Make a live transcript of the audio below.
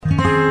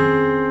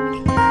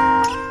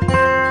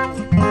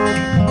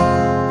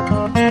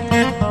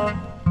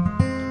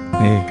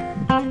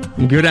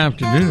Good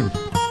afternoon.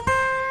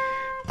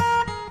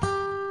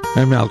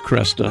 I'm Al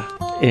Cresta,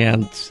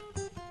 and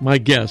my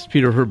guest,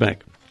 Peter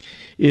Herbeck,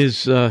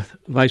 is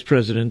Vice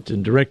President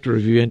and Director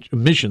of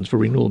Missions for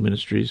Renewal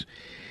Ministries.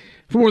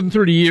 For more than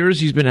 30 years,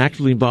 he's been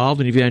actively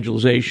involved in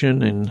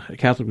evangelization and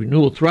Catholic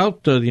renewal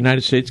throughout the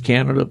United States,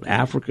 Canada,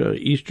 Africa,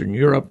 Eastern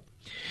Europe.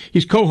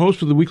 He's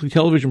co-host of the weekly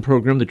television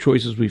program, The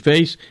Choices We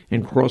Face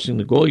and Crossing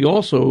the Goal. He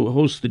also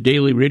hosts the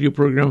daily radio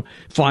program,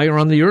 Fire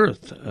on the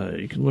Earth.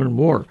 You can learn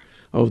more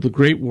of the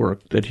great work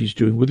that he's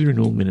doing with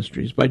Renewal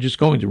Ministries by just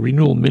going to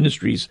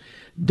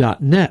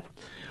renewalministries.net.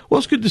 Well,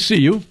 it's good to see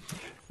you.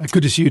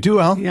 Good to see you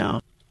too, Al. Yeah.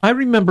 I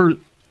remember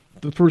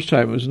the first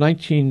time, it was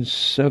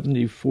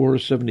 1974 or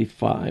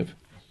 75,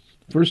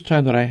 first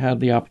time that I had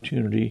the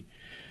opportunity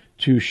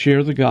to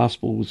share the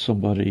gospel with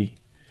somebody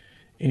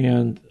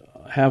and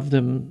have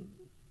them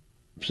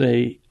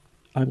say,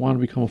 I want to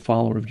become a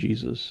follower of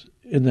Jesus,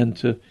 and then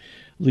to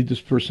lead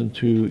this person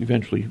to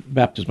eventually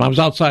baptism. I was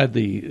outside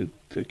the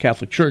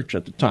Catholic Church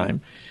at the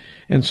time,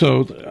 and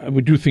so I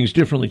would do things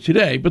differently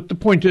today. But the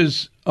point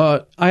is,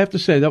 I have to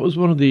say, that was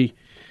one of the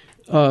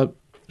the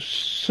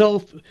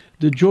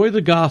joy of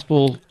the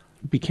gospel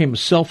became a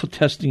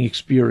self-attesting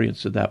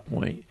experience at that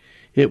point.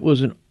 It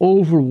was an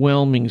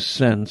overwhelming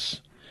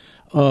sense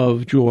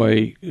of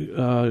joy,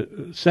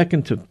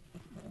 second to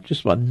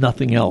just about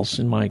nothing else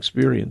in my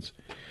experience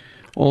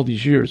all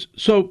these years.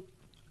 So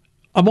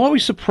I'm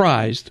always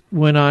surprised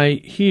when I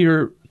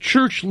hear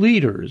church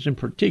leaders in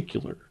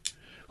particular,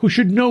 who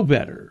should know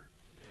better,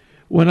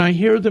 when I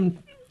hear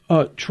them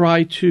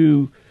try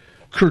to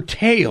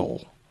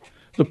curtail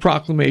the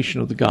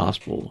proclamation of the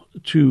gospel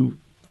to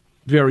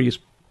various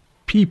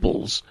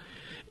peoples.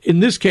 In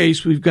this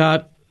case, we've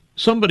got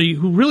somebody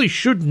who really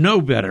should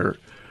know better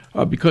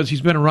because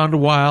he's been around a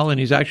while and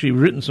he's actually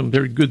written some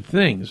very good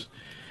things.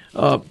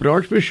 But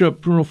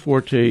Archbishop Bruno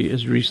Forte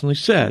has recently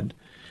said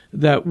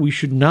that we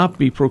should not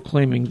be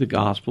proclaiming the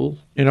gospel,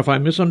 and if I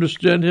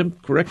misunderstood him,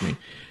 correct me,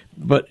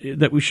 but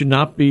that we should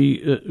not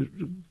be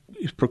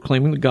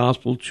proclaiming the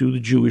gospel to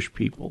the Jewish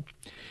people.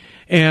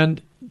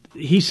 And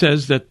he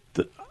says that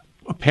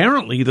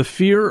apparently the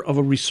fear of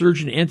a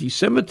resurgent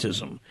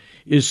anti-Semitism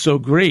is so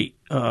great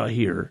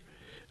here.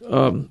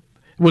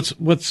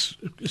 What's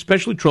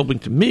especially troubling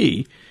to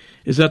me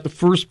is that the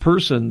first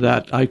person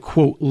that I,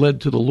 quote,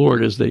 led to the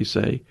Lord, as they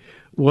say,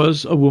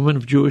 was a woman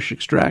of Jewish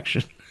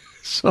extraction.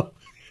 So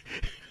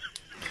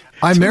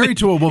I'm married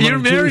to a woman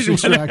of Jewish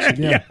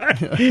extraction. Yeah.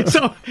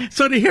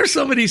 So to hear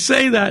somebody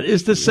say that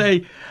is to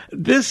say,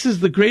 this is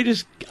the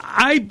greatest.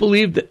 I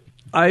believe that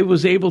I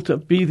was able to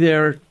be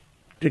there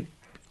to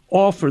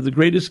offer the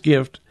greatest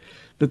gift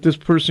that this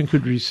person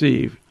could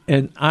receive,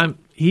 and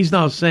he's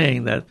now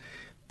saying that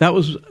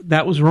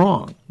was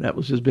wrong. That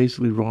was just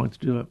basically wrong to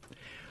do it.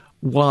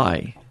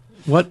 Why?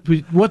 What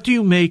do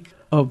you make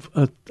of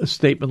a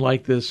statement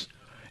like this?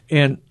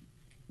 And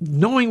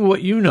knowing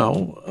what you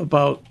know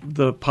about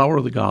the power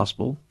of the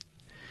gospel,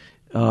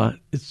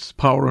 its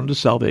power unto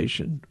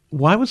salvation,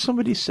 why would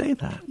somebody say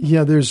that?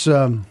 Yeah, there's,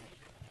 I'm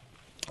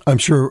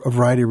sure, a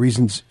variety of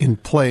reasons in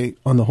play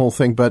on the whole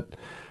thing, but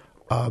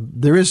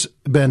there has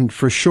been,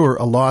 for sure,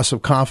 a loss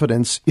of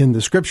confidence in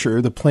the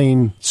Scripture, the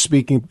plain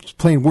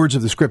words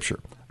of the Scripture,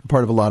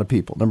 part of a lot of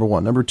people, number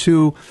one. Number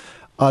two,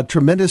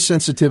 tremendous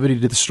sensitivity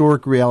to the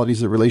historic realities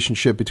of the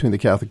relationship between the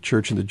Catholic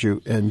Church and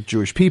the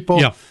Jewish people,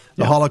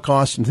 the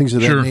Holocaust and things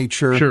of that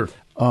nature. Sure.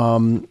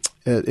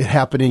 It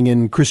happening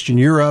in Christian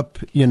Europe,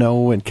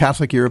 and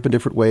Catholic Europe in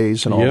different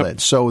ways and all that.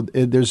 So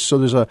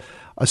there's a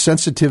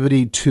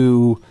sensitivity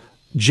to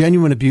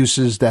genuine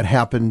abuses that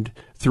happened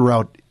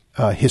throughout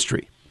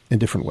history in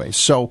different ways.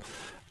 So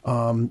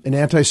and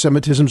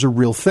anti-Semitism is a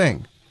real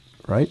thing,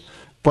 right?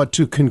 But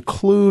to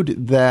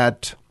conclude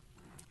that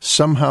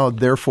somehow,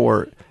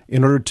 therefore,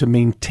 in order to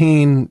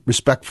maintain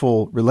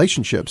respectful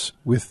relationships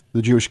with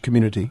the Jewish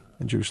community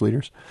and Jewish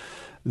leaders,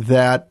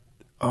 that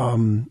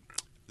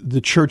the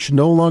church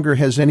no longer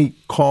has any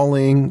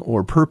calling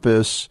or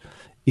purpose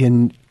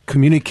in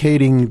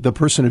communicating the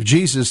person of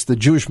Jesus, the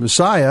Jewish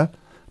Messiah,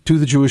 to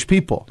the Jewish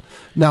people.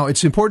 Now,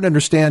 it's important to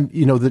understand,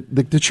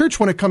 the church,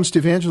 when it comes to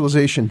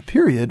evangelization,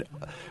 period,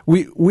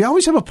 we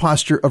always have a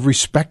posture of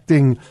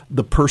respecting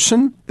the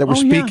person that we're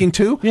speaking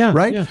to,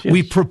 right? Yes.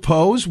 We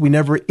propose, we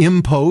never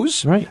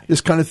impose, this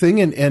kind of thing.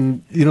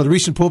 And the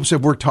recent popes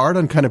have worked hard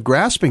on kind of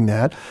grasping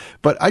that.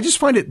 But I just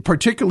find it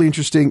particularly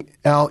interesting,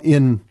 Al,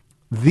 in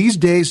these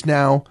days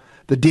now,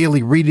 the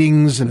daily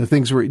readings and the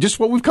things just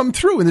what we've come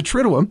through in the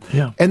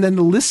Triduum, and then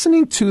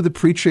listening to the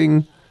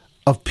preaching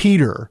of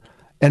Peter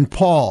and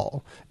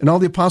Paul and all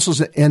the apostles,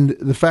 and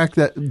the fact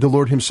that the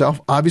Lord himself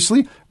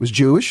obviously was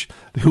Jewish,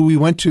 who we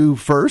went to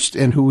first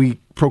and who we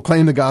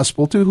proclaimed the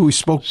gospel to, who we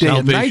spoke day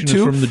and night to. Salvation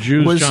is from the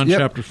Jews, John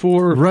chapter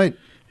 4. Right.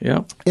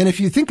 Yeah. And if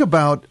you think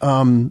about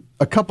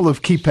a couple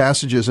of key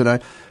passages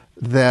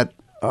that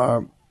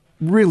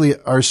really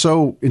are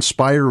so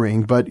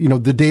inspiring, but,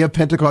 the day of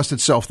Pentecost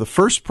itself, the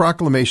first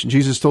proclamation,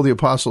 Jesus told the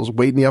apostles,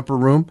 wait in the upper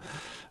room,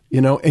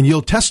 and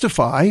you'll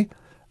testify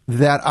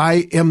that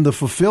I am the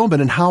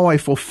fulfillment and how I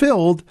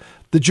fulfilled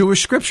the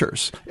Jewish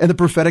scriptures and the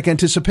prophetic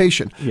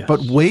anticipation. Yes.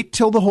 But wait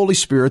till the Holy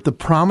Spirit, the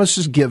promise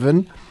is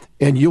given,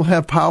 and you'll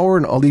have power,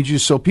 and I'll lead you.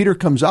 So Peter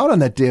comes out on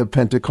that day of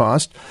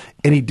Pentecost,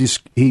 and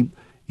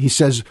he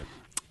says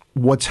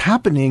what's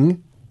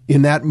happening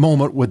in that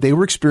moment, what they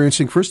were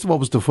experiencing, first of all,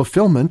 was the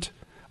fulfillment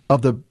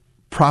of the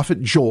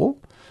prophet Joel,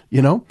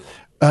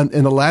 And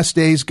in the last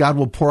days, God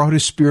will pour out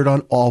his Spirit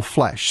on all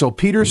flesh. So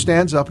Peter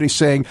stands up and he's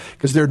saying,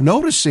 because they're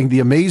noticing the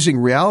amazing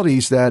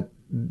realities that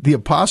the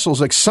apostles,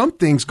 like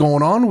something's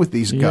going on with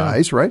these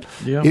guys, right?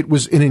 Yeah. It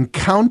was an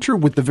encounter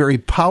with the very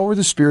power of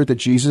the Spirit that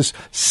Jesus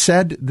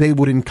said they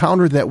would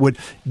encounter that would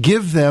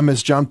give them, as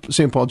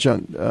St.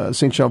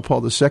 John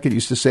Paul II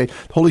used to say,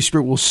 the Holy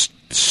Spirit will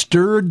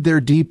stir their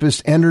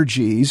deepest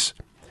energies,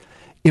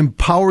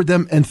 empower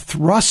them, and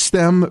thrust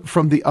them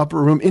from the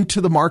upper room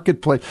into the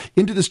marketplace,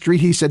 into the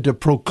street, he said, to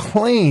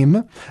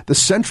proclaim the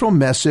central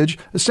message,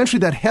 essentially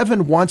that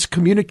heaven wants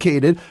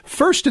communicated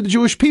first to the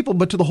Jewish people,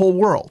 but to the whole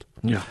world.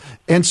 Yeah.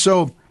 And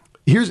so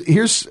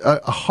here's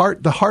the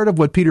heart of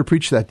what Peter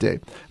preached that day.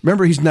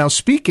 Remember, he's now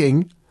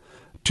speaking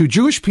to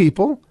Jewish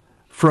people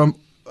from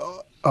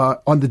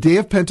on the day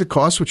of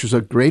Pentecost, which was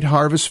a great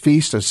harvest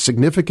feast, a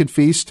significant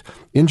feast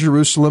in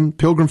Jerusalem,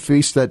 pilgrim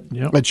feast. So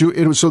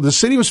the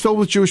city was filled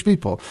with Jewish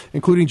people,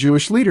 including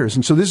Jewish leaders.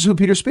 And so this is who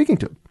Peter's speaking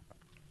to.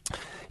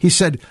 He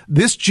said,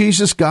 "This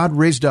Jesus God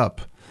raised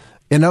up,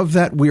 and of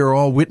that we are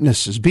all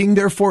witnesses, being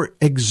therefore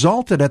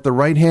exalted at the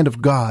right hand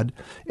of God,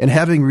 and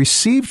having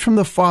received from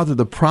the Father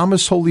the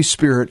promised Holy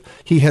Spirit,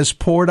 he has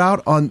poured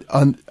out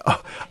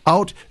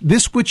out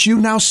this which you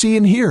now see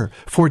and hear.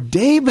 For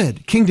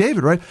David, King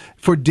David, right?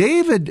 For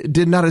David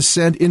did not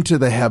ascend into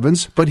the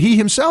heavens, but he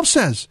himself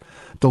says,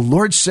 the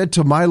Lord said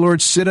to my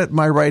Lord, sit at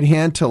my right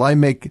hand till I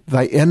make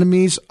thy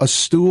enemies a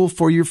stool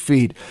for your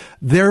feet.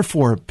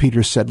 Therefore,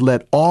 Peter said,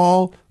 let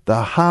all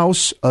the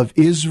house of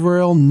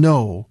Israel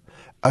know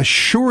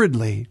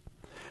assuredly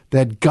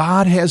that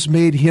God has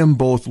made him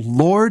both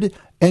Lord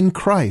and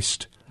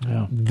Christ,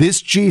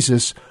 this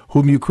Jesus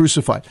whom you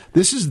crucified."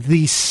 This is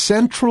the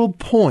central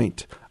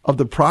point of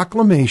the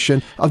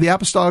proclamation, of the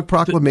apostolic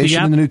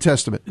proclamation in the New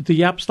Testament.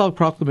 The apostolic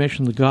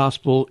proclamation of the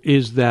gospel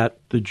is that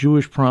the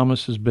Jewish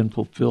promise has been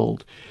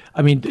fulfilled.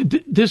 I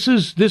mean, this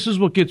is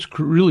what gets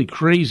really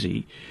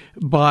crazy.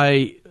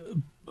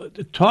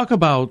 Talk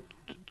about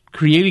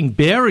creating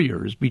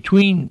barriers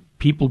between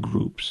people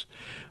groups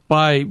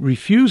by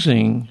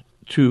refusing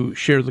to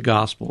share the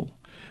gospel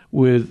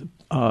with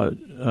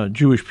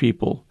Jewish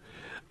people.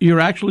 You're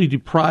actually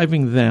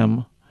depriving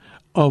them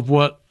of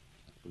what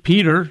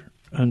Peter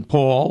and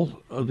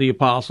Paul, the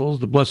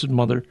apostles, the Blessed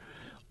Mother,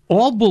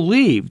 all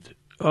believed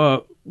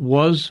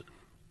was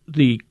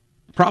the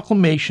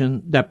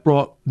proclamation that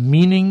brought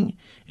meaning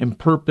and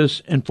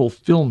purpose and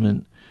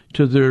fulfillment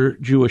to their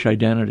Jewish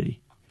identity.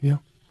 Yeah.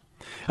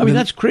 I mean,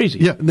 that's crazy.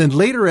 Yeah. And then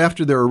later,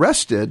 after they're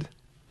arrested,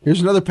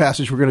 here's another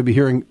passage we're going to be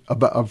hearing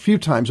about a few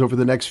times over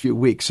the next few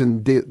weeks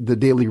in the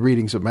daily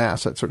readings of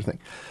Mass, that sort of thing.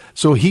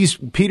 So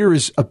Peter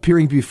is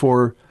appearing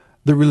before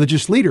the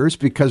religious leaders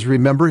because,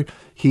 remember,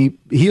 he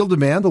healed a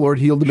man, the Lord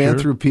healed a man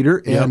through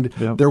Peter, and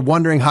they're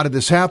wondering, how did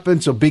this happen?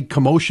 So big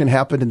commotion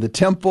happened in the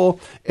temple,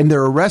 and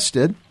they're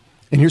arrested.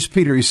 And here's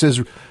Peter. He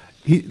says,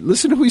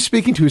 listen to who he's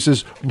speaking to. He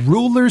says,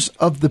 rulers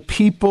of the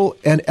people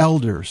and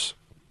elders,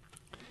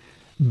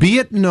 be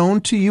it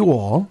known to you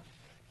all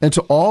and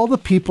to all the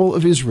people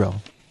of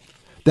Israel,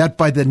 that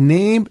by the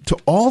name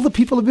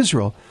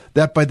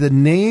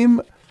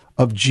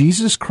of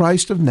Jesus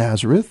Christ of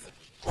Nazareth,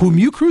 whom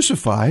you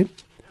crucified,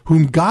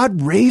 whom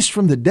God raised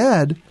from the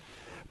dead,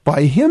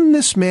 by him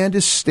this man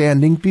is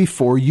standing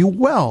before you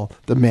well,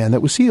 the man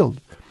that was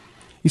healed.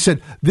 He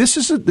said, this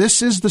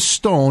is the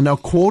stone. Now,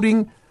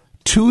 quoting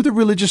to the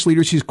religious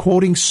leaders, he's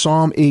quoting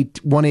Psalm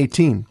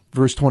 118,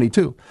 verse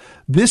 22.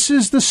 This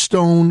is the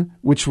stone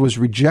which was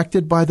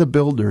rejected by the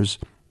builders,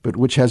 but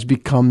which has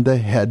become the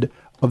head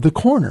of the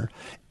corner.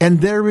 And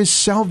there is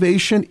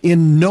salvation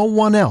in no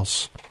one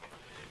else.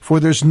 For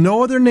there's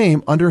no other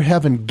name under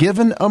heaven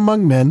given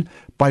among men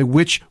by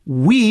which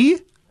we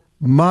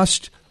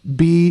must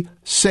be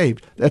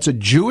saved. That's a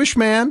Jewish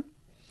man,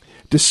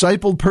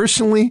 discipled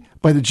personally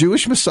by the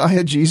Jewish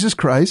Messiah, Jesus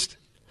Christ,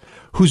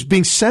 who's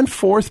being sent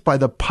forth by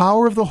the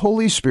power of the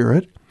Holy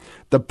Spirit,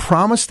 the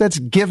promise that's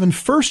given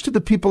first to the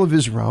people of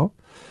Israel,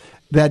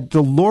 that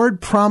the Lord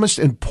promised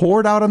and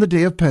poured out on the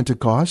day of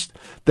Pentecost,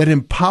 that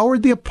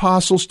empowered the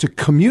apostles to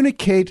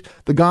communicate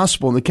the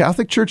gospel. And the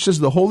Catholic Church says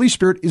the Holy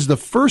Spirit is the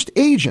first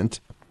agent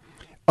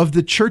of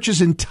the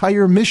church's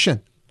entire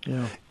mission.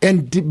 Yeah.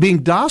 And being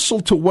docile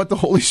to what the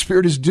Holy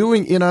Spirit is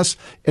doing in us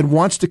and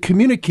wants to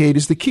communicate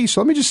is the key.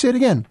 So let me just say it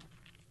again.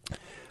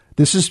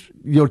 This is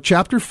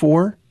chapter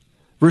 4,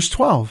 verse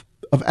 12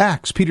 of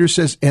Acts. Peter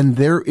says, and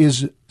there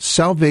is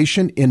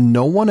salvation in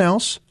no one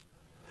else,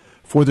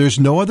 for there's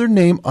no other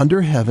name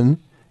under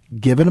heaven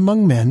given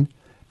among men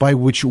by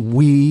which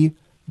we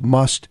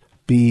must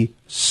be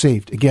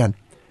saved. Again,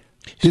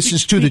 this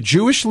is to the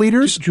Jewish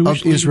leaders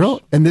of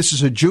Israel, and this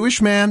is a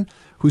Jewish man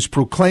who's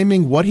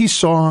proclaiming what he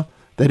saw,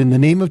 that in the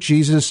name of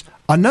Jesus,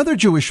 another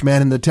Jewish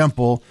man in the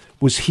temple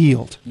was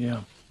healed.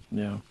 Yeah.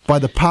 by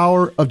the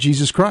power of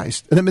Jesus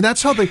Christ. And I mean,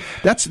 that's how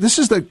this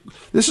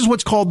is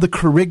what's called the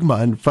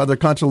kerygma. And Father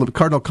Cardinal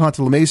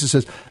Cantalamessa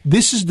says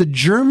this is the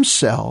germ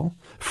cell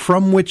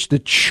from which the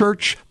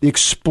church, the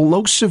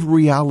explosive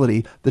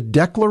reality, the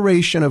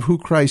declaration of who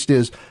Christ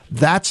is,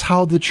 that's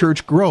how the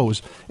church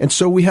grows. And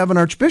so we have an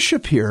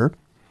archbishop here.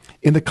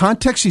 In the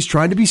context, he's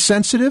trying to be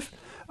sensitive,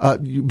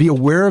 be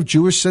aware of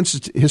Jewish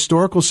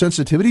historical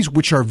sensitivities,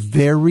 which are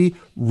very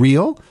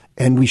real,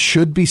 and we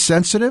should be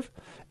sensitive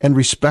and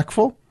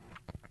respectful.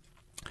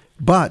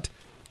 But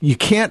you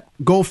can't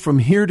go from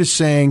here to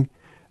saying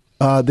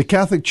the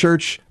Catholic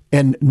Church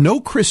and no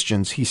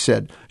Christians, he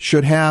said,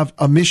 should have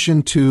a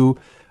mission to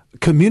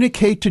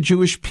communicate to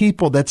Jewish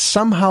people that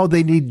somehow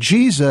they need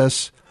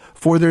Jesus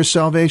for their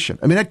salvation.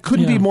 I mean, that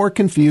couldn't be more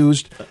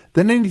confused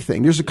than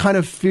anything. There's a kind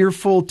of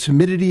fearful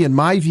timidity, in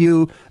my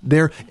view,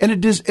 there. And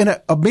it is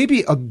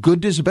maybe a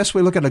good, is the best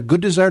way to look at it, a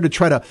good desire to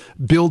try to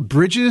build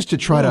bridges, to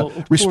try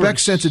to respect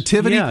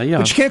sensitivity.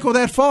 But you can't go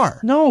that far.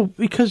 No,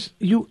 because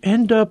you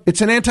end up...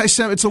 It's an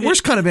anti-Semitic. It's the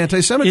worst kind of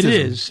anti-Semitism. It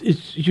is.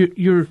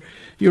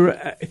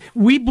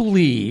 We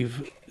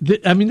believe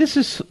that, I mean, this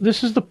is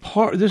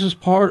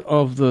part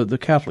of the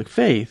Catholic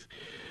faith.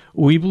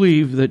 We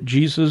believe that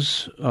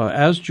Jesus,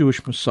 as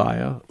Jewish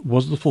Messiah,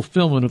 was the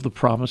fulfillment of the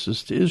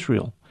promises to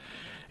Israel.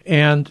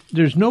 And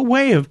there's no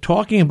way of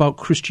talking about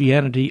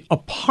Christianity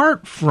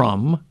apart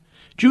from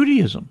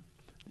Judaism.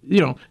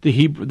 You know,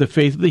 the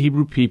faith of the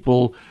Hebrew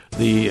people,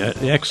 the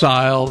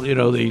exile,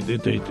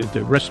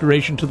 the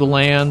restoration to the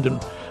land,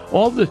 and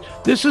all this.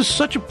 This is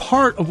such a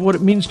part of what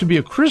it means to be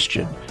a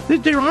Christian.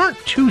 There aren't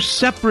two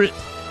separate.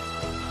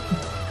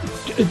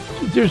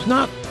 There's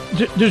no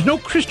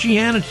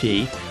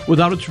Christianity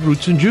without its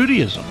roots in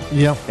Judaism.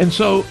 Yeah. And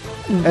so,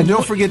 and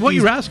don't forget what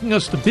you're asking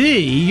us to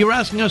be. You're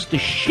asking us to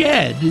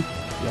shed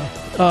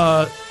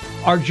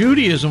our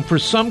Judaism for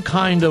some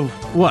kind of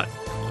what?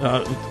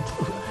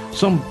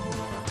 Some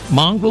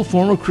mongrel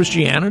form of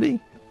Christianity?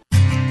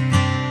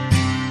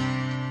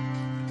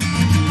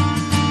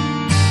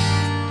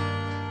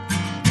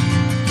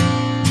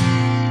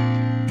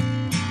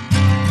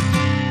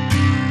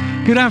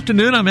 Good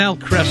afternoon. I'm Al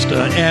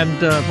Cresta,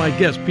 and my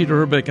guest, Peter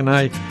Herbeck, and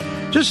I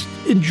just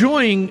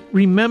enjoying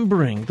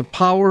remembering the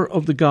power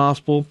of the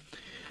gospel.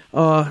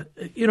 What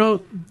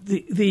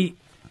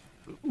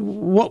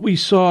we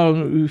saw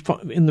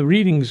in the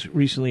readings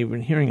recently, we've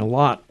been hearing a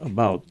lot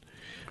about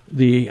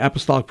the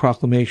apostolic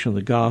proclamation of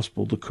the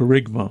gospel, the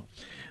kerygma,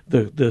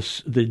 the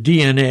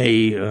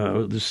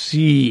DNA, the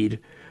seed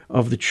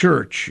of the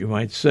church, you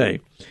might say.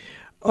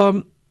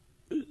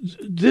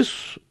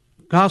 This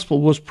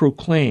gospel was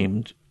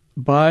proclaimed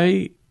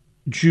by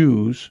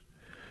Jews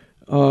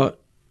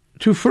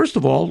to, first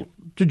of all,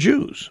 to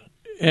Jews.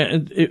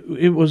 And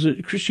it was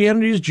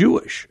Christianity is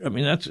Jewish. I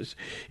mean, that's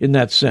in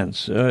that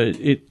sense.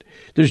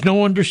 There's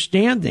no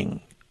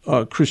understanding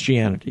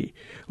Christianity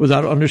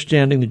without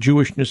understanding the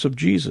Jewishness of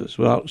Jesus,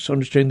 without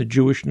understanding the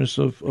Jewishness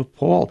of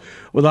Paul,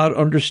 without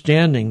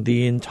understanding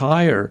the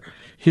entire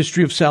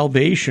history of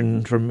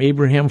salvation from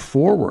Abraham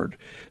forward,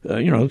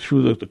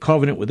 through the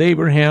covenant with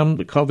Abraham,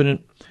 the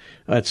covenant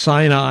at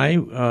Sinai,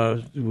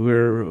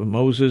 where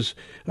Moses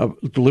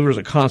delivers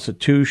a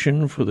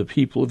constitution for the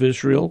people of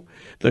Israel,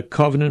 the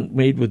covenant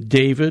made with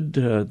David,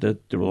 that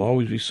there will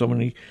always be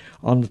somebody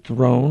on the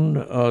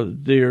throne.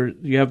 There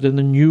you have then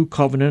the new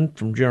covenant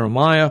from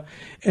Jeremiah,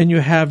 and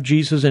you have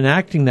Jesus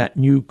enacting that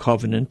new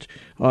covenant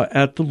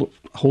at the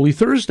Holy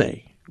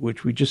Thursday,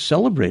 which we just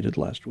celebrated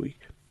last week.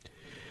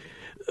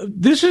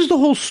 This is the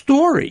whole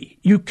story.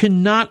 You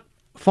cannot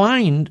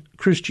find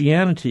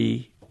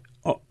Christianity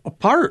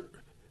apart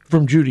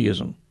from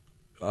Judaism.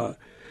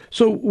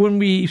 So when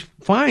we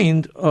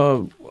find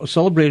a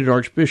celebrated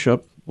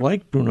archbishop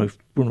like Bruno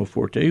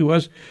Forte,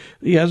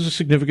 he has a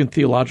significant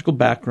theological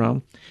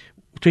background,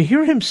 to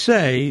hear him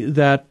say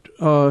that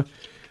for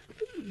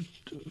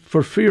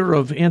fear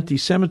of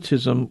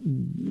anti-Semitism,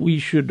 we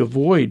should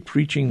avoid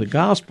preaching the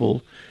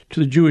gospel to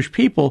the Jewish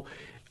people,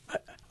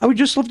 I would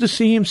just love to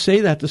see him say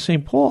that to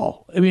St.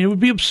 Paul. I mean, it would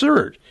be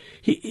absurd.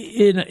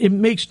 It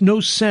makes no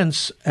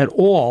sense at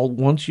all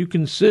once you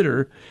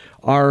consider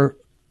our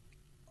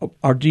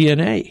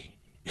DNA,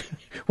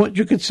 once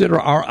you consider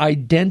our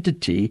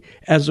identity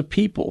as a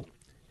people.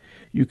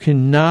 You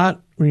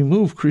cannot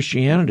remove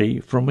Christianity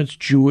from its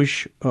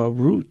Jewish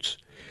roots.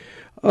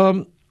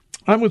 I'm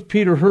with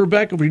Peter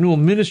Herbeck of Renewal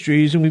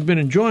Ministries, and we've been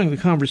enjoying the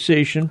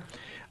conversation.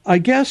 I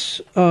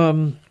guess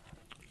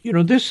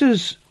this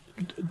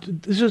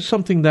is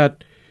something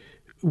that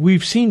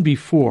we've seen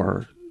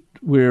before,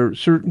 where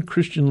certain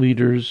Christian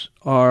leaders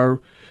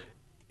are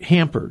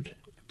hampered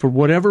for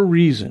whatever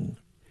reason,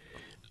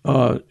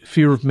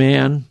 fear of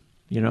man,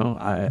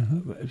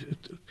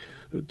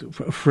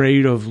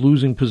 afraid of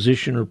losing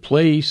position or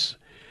place,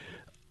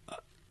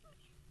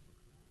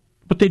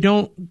 but they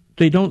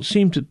don't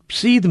seem to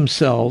see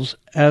themselves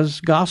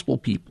as gospel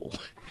people.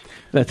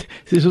 That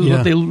this is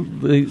what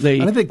they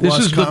this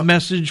is the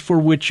message for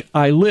which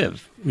I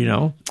live.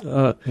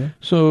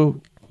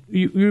 So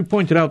you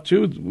pointed out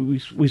too,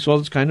 we saw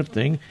this kind of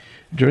thing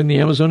during the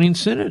Amazonian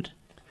Synod.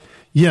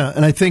 Yeah,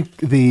 and I think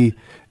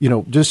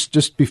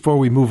just before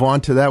we move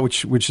on to that,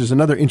 which is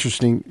another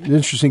interesting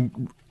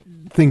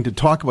thing to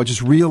talk about,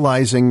 just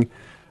realizing,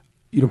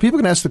 people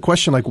can ask the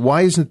question, like,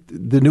 why isn't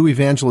the new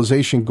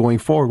evangelization going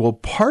forward? Well,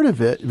 part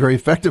of it, very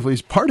effectively,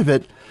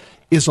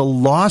 is a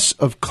loss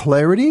of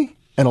clarity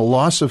and a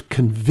loss of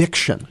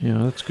conviction. Yeah,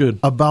 that's good.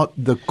 About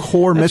the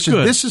core message.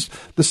 Good. This is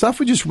the stuff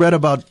we just read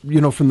about,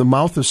 from the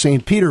mouth of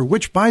St. Peter,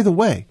 which, by the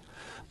way,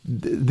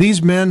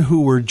 these men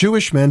who were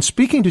Jewish men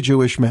speaking to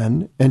Jewish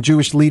men and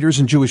Jewish leaders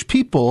and Jewish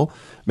people,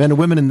 men and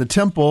women in the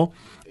temple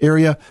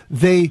area,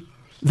 they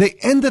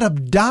ended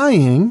up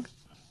dying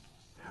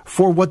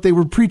for what they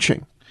were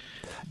preaching.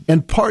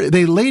 And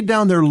they laid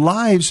down their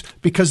lives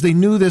because they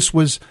knew this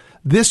was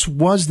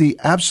the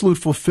absolute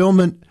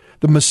fulfillment.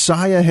 The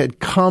Messiah had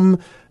come.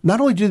 Not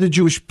only did the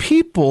Jewish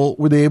people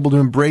were they able to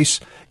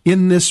embrace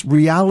in this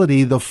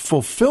reality the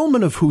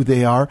fulfillment of who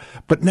they are,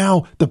 but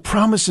now the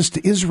promises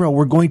to Israel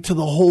were going to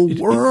the whole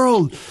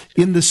world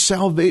in the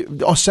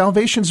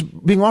salvation's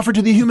being offered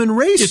to the human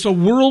race. It's a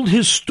world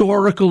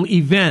historical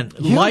event.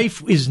 Yeah.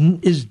 Life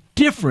is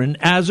different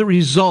as a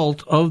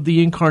result of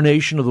the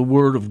incarnation of the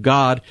Word of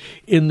God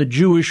in the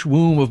Jewish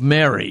womb of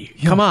Mary.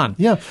 Yeah. Come on.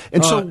 Yeah.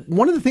 And so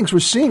one of the things we're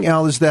seeing,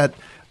 Al, is that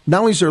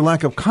not only is there a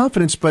lack of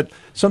confidence, but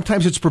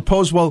sometimes it's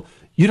proposed, well,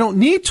 you don't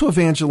need to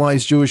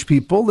evangelize Jewish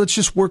people. Let's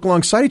just work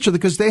alongside each other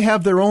because they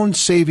have their own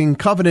saving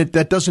covenant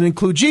that doesn't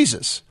include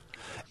Jesus.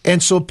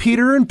 And so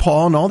Peter and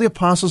Paul and all the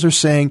apostles are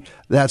saying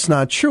that's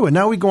not true. And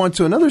now we go on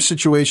to another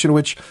situation,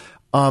 which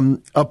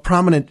a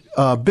prominent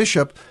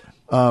bishop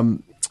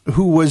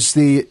who was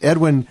the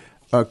Edwin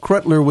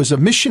Krutler was a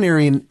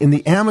missionary in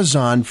the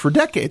Amazon for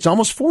decades,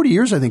 almost 40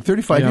 years, I think,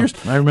 35 years.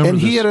 I remember and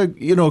he had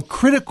a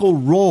critical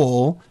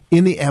role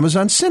in the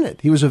Amazon Synod.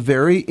 He was a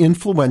very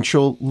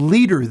influential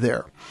leader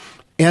there.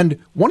 And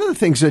one of the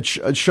things that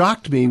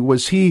shocked me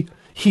was he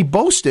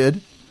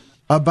boasted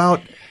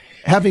about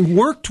having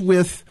worked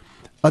with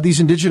these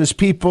indigenous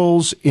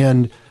peoples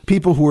and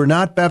people who were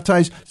not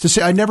baptized, to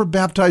say, I never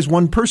baptized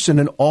one person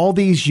in all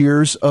these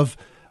years of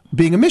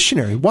being a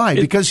missionary. Why?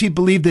 Because he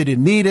believed they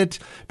didn't need it,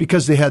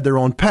 because they had their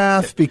own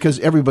path, because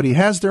everybody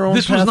has their own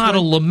path. This was not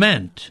a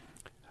lament.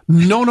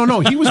 No.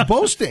 He was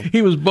boasting.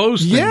 He was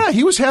boasting. Yeah,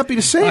 he was happy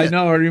to say it. I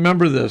know. I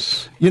remember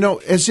this.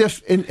 As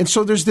if, and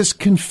so there's this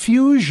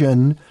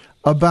confusion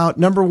about,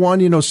 number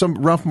one, some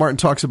Ralph Martin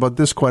talks about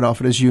this quite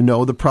often, as you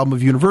know, the problem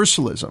of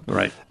universalism.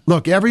 Right.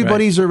 Look,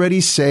 everybody's already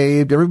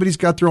saved. Everybody's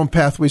got their own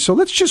pathway. So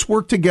let's just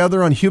work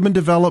together on human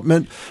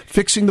development,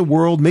 fixing the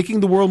world, making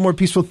the world more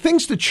peaceful,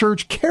 things the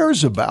church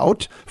cares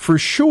about, for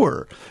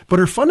sure. But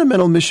her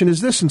fundamental mission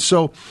is this. And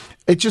so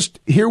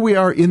here we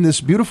are in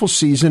this beautiful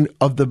season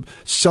of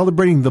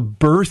celebrating the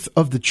birth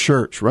of the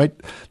church, right?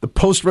 The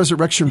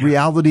post-resurrection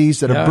realities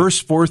that have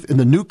burst forth in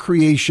the new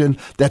creation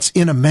that's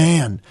in a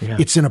man. Yeah.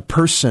 It's in a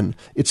person.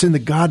 It's in the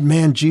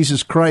God-man,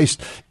 Jesus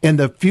Christ. And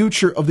the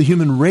future of the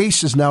human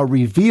race is now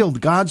revealed.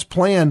 God's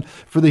plan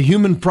for the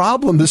human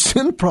problem, the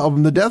sin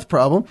problem, the death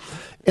problem.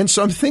 And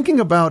so I'm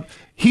thinking about,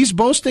 he's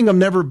boasting of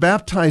never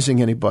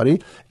baptizing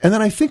anybody. And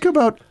then I think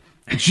about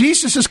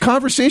Jesus'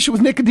 conversation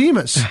with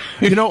Nicodemus,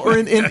 or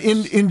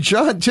in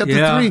John chapter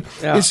 3,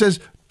 it says,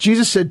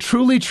 Jesus said,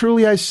 truly,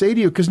 truly, I say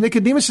to you, because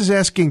Nicodemus is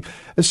asking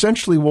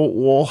essentially,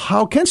 well,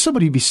 how can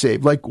somebody be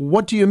saved? Like,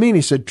 what do you mean?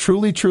 He said,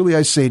 truly, truly,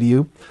 I say to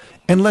you,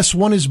 unless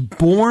one is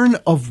born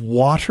of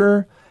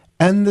water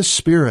and the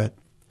Spirit,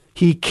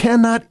 he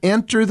cannot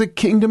enter the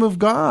kingdom of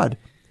God.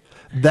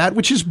 That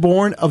which is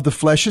born of the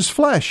flesh is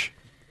flesh.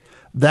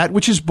 That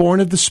which is born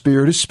of the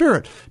Spirit is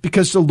spirit,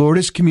 because the Lord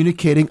is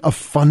communicating a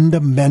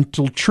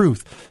fundamental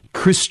truth.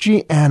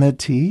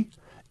 Christianity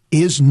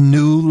is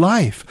new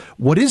life.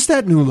 What is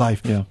that new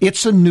life? Yeah.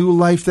 It's a new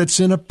life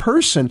that's in a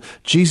person.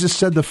 Jesus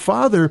said the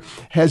Father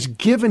has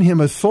given him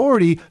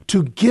authority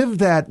to give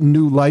that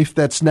new life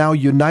that's now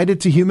united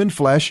to human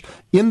flesh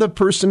in the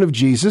person of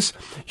Jesus.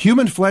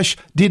 Human flesh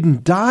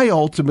didn't die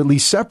ultimately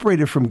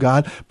separated from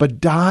God, but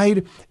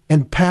died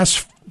and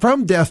passed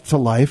from death to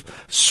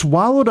life,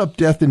 swallowed up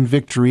death in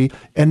victory,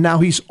 and now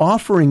he's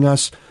offering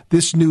us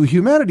this new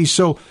humanity.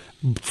 So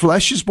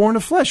flesh is born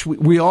of flesh.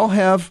 We all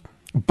have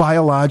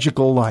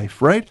biological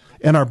life, right?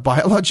 And our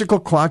biological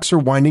clocks are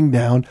winding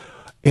down.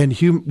 And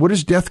what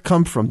does death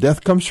come from?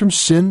 Death comes from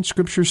sin,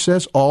 Scripture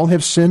says. All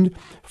have sinned,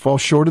 fall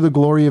short of the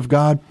glory of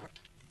God.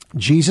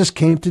 Jesus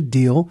came to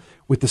deal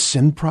with the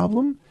sin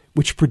problem,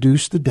 which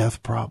produced the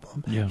death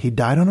problem. Yeah. He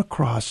died on a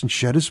cross and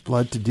shed his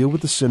blood to deal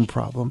with the sin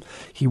problem.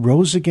 He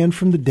rose again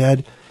from the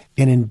dead,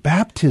 and in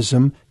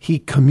baptism, he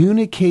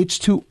communicates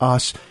to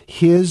us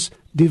his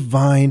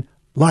divine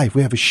life.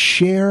 We have a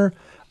share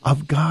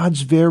of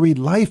God's very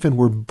life, and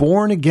we're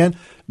born again.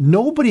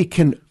 Nobody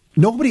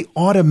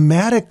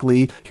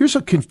automatically, here's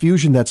a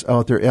confusion that's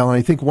out there, Alan.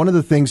 I think one of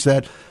the things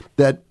that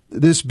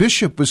this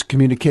bishop was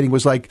communicating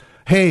was like,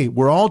 hey,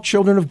 we're all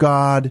children of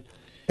God.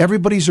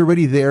 Everybody's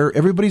already there.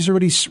 Everybody's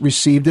already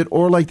received it.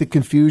 Or like the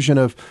confusion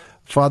of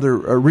Father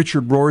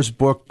Richard Rohr's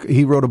book.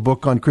 He wrote a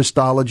book on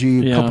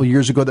Christology a couple of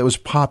years ago that was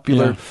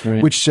popular,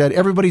 which said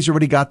everybody's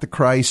already got the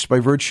Christ by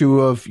virtue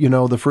of,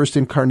 the first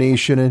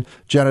incarnation and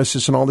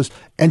Genesis and all this,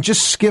 and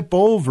just skip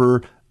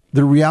over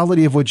the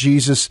reality of what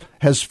Jesus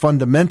has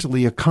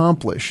fundamentally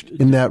accomplished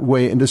in that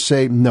way, and to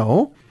say,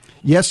 no,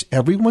 yes,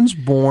 everyone's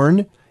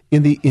born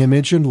in the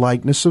image and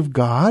likeness of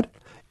God,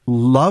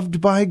 loved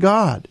by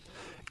God.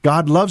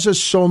 God loves us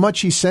so much,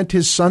 he sent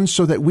his son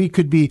so that we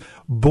could be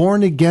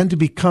born again to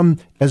become,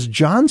 as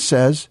John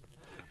says,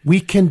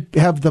 we can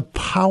have the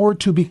power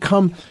to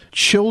become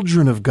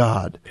children of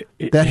God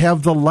that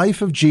have the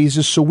life of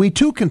Jesus, so we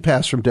too can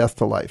pass from death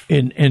to life.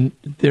 And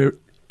there,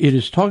 it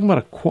is talking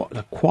about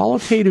a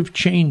qualitative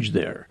change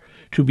there,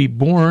 to be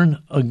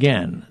born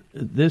again.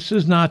 This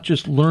is not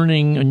just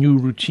learning a new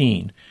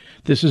routine.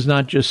 This is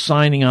not just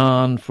signing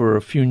on for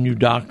a few new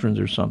doctrines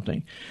or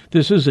something.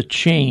 This is a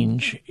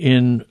change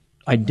in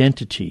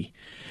identity.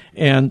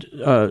 And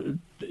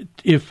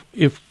if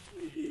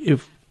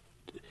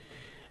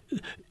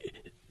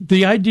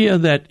the idea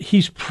that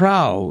he's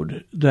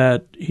proud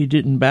that he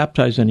didn't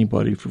baptize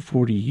anybody for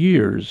 40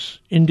 years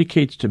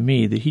indicates to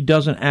me that he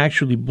doesn't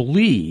actually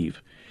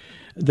believe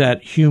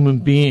that human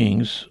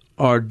beings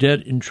are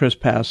dead in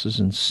trespasses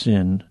and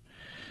sin,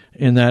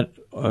 and that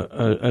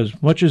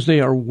as much as they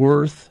are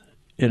worth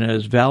and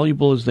as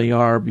valuable as they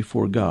are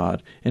before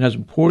God, and as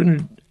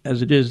important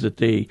as it is that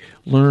they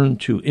learn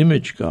to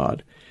image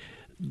God,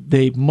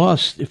 they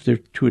must, if they're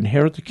to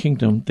inherit the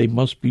kingdom, they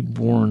must be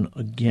born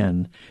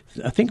again.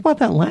 Think about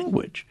that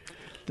language.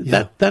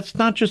 Yeah. That's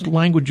not just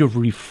language of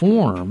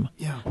reform.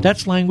 Yeah.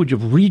 That's language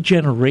of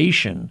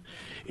regeneration.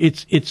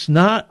 It's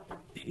not,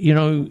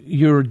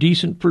 you're a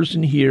decent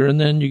person here,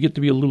 and then you get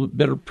to be a little bit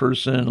better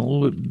person, and a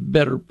little bit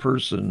better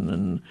person,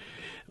 and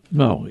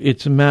no,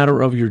 it's a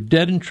matter of you're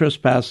dead in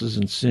trespasses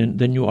and sin,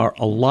 then you are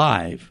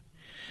alive.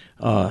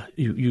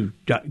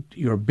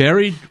 You're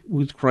buried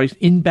with Christ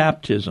in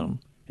baptism,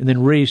 and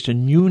then raised to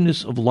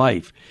newness of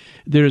life.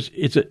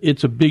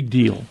 It's a big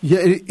deal. Yeah,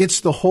 it's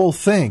the whole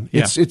thing.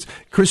 Yeah. It's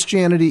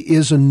Christianity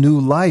is a new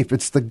life.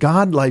 It's the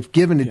God life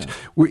given. Yeah.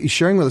 We're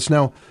sharing with us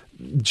now.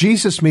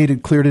 Jesus made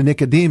it clear to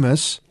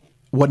Nicodemus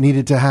what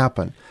needed to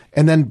happen,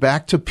 and then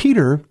back to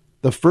Peter,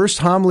 the first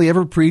homily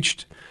ever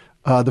preached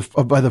by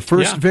the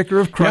first vicar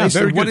of Christ.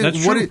 Yeah, very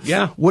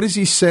good. What does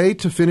he say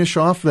to finish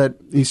off that?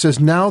 He says,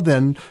 "Now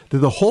then, to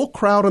the whole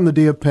crowd on the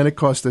day of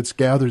Pentecost that's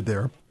gathered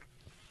there."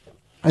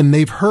 And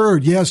they've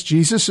heard, yes,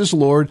 Jesus is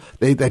Lord.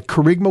 That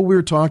kerygma we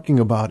were talking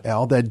about,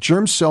 Al, that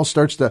germ cell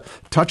starts to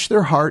touch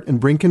their heart and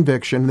bring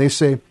conviction. And they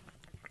say,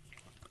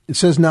 it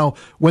says, now,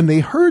 when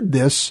they heard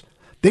this,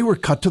 they were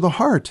cut to the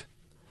heart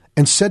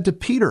and said to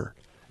Peter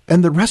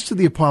and the rest of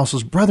the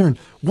apostles, brethren,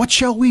 what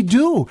shall we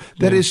do?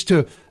 That is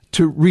to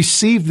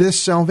receive this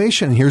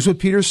salvation. And here's what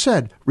Peter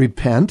said,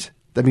 repent.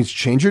 That means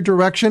change your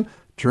direction,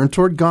 turn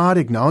toward God,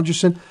 acknowledge your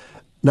sin.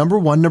 Number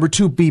one. Number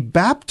two, be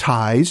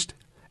baptized,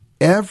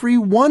 every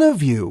one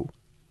of you,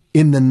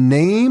 in the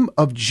name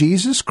of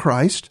Jesus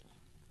Christ,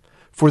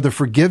 for the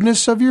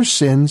forgiveness of your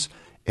sins,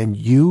 and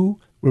you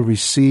will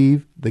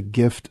receive the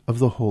gift of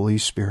the Holy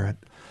Spirit.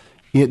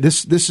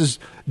 This is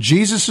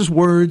Jesus'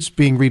 words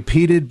being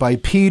repeated by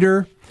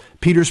Peter.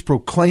 Peter's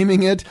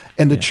proclaiming it,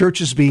 and the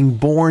church is being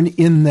born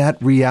in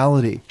that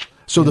reality.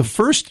 So the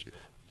first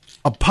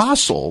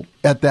apostle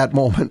at that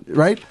moment,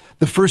 right?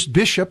 The first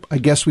bishop, I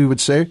guess we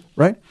would say,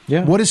 right?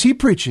 Yeah. What is he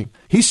preaching?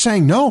 He's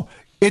saying, no,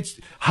 it's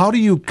how do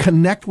you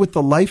connect with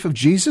the life of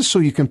Jesus so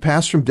you can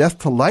pass from death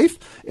to life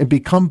and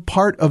become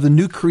part of the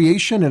new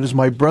creation? And as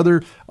my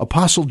brother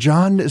Apostle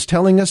John is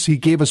telling us, he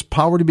gave us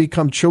power to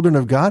become children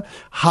of God.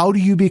 How do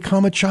you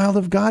become a child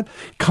of God?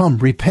 Come,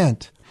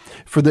 repent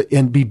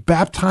and be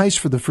baptized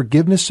for the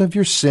forgiveness of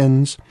your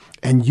sins,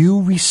 and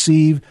you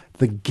receive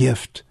the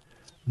gift,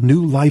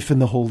 new life in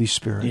the Holy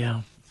Spirit.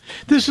 Yeah.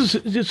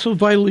 It's so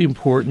vitally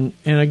important.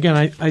 And again,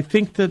 I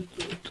think that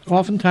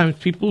oftentimes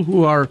people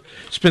who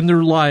spend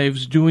their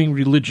lives doing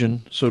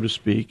religion, so to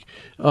speak,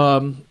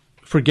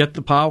 forget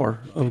the power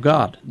of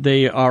God.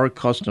 They are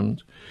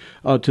accustomed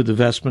to the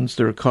vestments.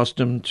 They're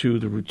accustomed to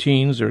the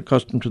routines. They're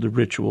accustomed to the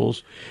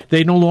rituals.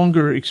 They no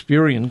longer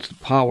experience the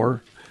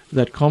power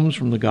that comes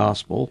from the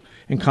gospel,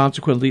 and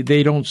consequently,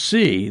 they don't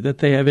see that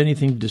they have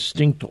anything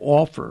distinct to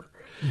offer.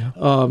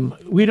 Yeah.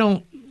 We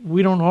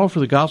don't offer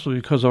the gospel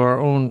because of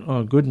our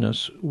own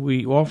goodness.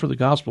 We offer the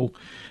gospel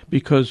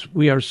because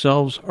we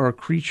ourselves are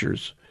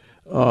creatures.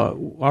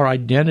 Our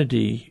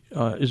identity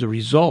is a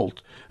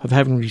result of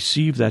having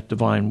received that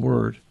divine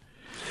word.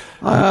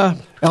 Al,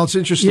 it's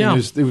interesting. Yeah.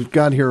 We've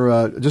got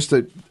here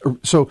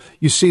so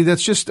you see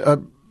that's just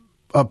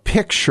a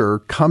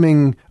picture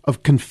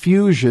of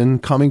confusion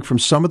coming from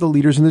some of the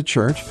leaders in the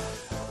church.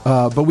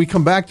 But we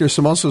come back, there's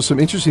also some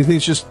interesting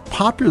things just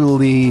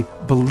popularly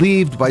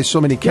believed by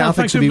so many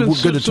Catholics. It'd be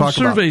good to talk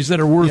about. Surveys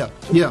that are worth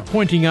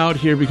pointing out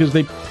here, because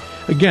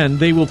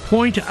they will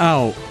point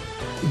out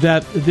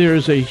that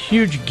there's a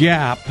huge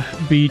gap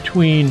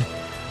between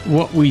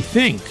what we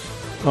think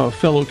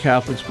fellow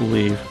Catholics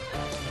believe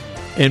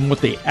and what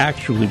they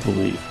actually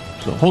believe.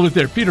 So hold it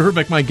there. Peter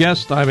Herbeck, my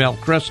guest. I'm Al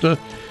Cresta.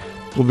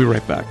 We'll be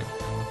right back.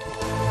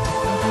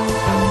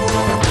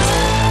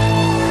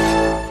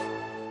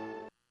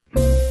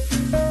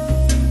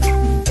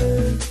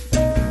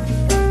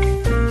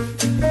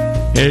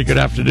 Hey, good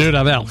afternoon.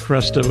 I'm Al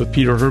Cresta with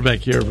Peter Herbeck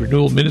here of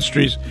Renewal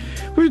Ministries.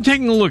 We've been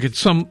taking a look at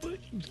some.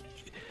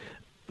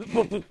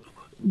 I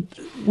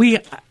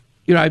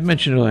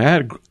mentioned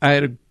earlier, I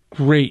had a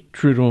great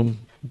Triduum,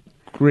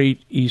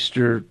 great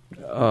Easter,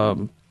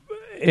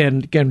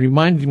 and again,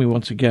 reminding me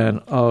once again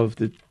of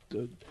the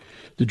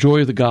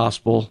joy of the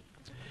gospel.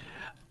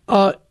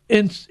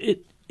 And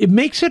it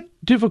makes it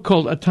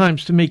difficult at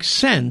times to make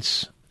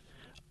sense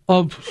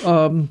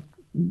of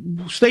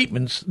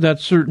statements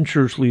that certain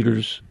church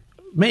leaders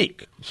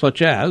make,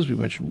 such as, we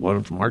mentioned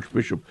one from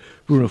Archbishop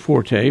Bruno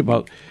Forte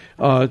about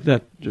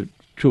that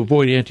to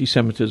avoid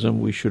anti-Semitism,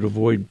 we should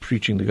avoid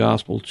preaching the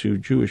gospel to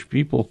Jewish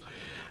people.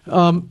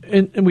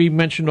 And we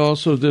mentioned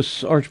also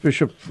this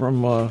archbishop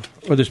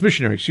this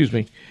missionary,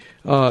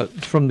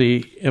 from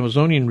the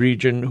Amazonian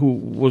region, who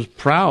was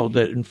proud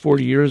that in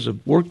 40 years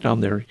of work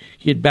down there,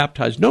 he had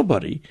baptized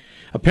nobody.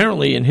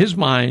 Apparently, in his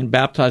mind,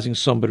 baptizing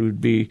somebody would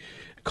be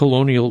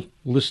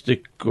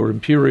colonialistic or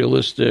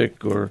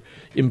imperialistic or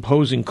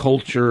imposing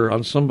culture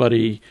on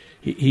somebody.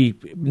 He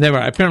never,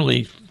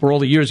 apparently, for all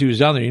the years he was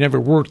down there, he never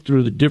worked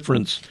through the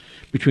difference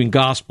between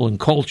gospel and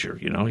culture.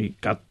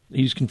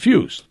 He's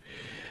confused.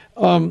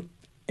 And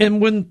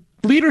when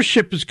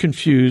leadership is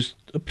confused,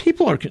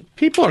 people are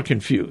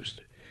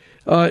confused.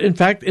 In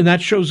fact, and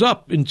that shows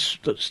up in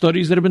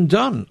studies that have been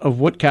done of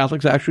what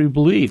Catholics actually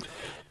believe.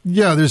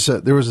 Yeah,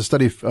 there was a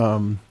study a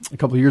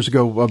couple of years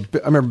ago. I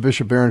remember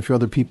Bishop Barron and a few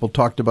other people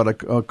talked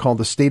about called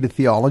the State of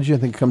Theology. I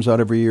think it comes out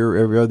every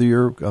other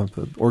year.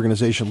 The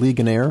organization,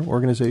 Legionnaire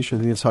organization,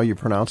 I think that's how you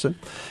pronounce it.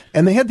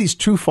 And they had these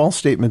two false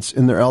statements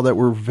in there, Al, that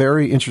were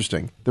very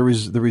interesting. The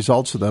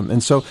results of them,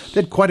 and so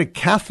they had quite a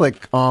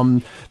Catholic.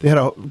 They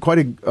had quite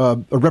a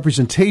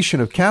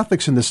representation of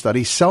Catholics in this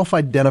study,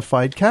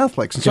 self-identified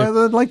Catholics. And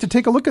so I'd like to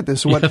take a look at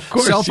this. What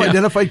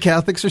self-identified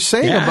Catholics are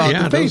saying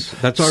about the faith.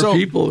 That's our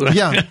people.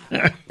 Yeah.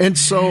 And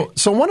so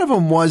one of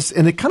them was,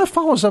 and it kind of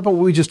follows up on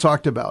what we just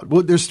talked about.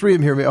 Well, there's three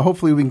of them here.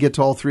 Hopefully we can get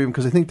to all three of them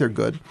because I think they're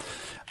good.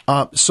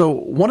 So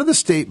one of the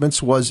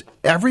statements was,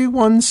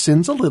 everyone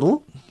sins a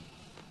little,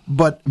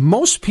 but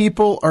most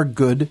people are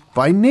good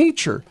by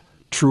nature.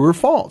 True or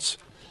false?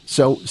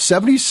 So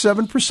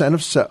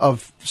 77%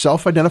 of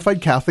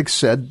self-identified Catholics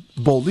said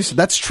boldly,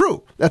 that's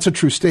true. That's a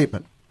true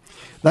statement.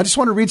 Now, I just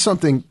want to read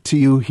something to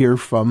you here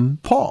from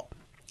Paul.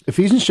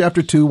 Ephesians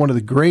chapter 2, one of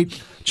the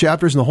great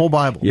chapters in the whole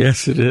Bible.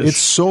 Yes, it is. It's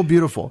so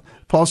beautiful.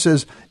 Paul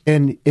says,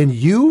 and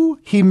you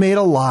he made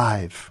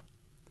alive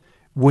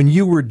when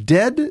you were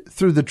dead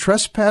through the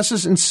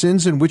trespasses and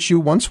sins in which you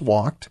once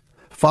walked,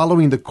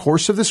 following the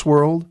course of this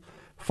world,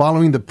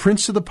 following the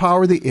prince of the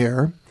power of the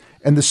air,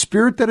 and the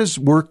spirit that is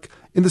work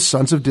in the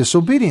sons of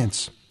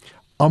disobedience.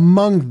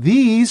 Among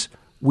these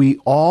we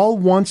all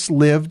once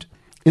lived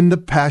in the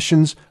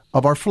passions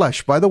of our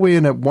flesh. By the way,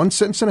 in a one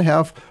sentence and a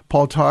half,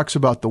 Paul talks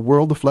about the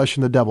world, the flesh,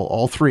 and the devil,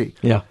 all three.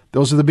 Yeah.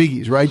 Those are the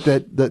biggies, right?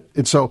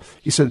 And so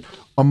he said,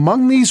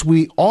 among these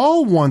we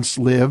all once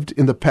lived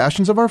in the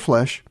passions of our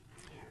flesh,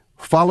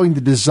 following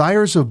the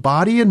desires of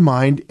body and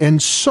mind,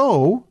 and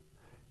so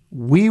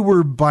we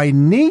were by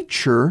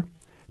nature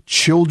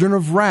children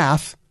of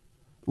wrath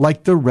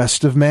like the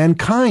rest of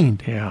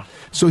mankind. Yeah.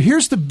 So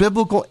here's the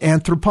biblical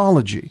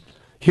anthropology.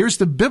 Here's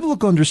the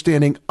biblical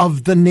understanding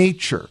of the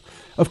nature.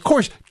 Of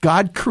course,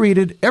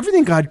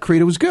 everything God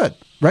created was good,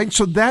 right?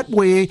 So that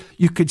way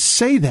you could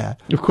say that.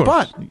 Of course,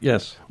 but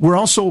yes. We're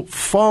also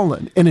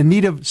fallen and in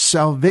need of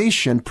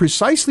salvation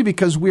precisely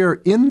because we are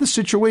in the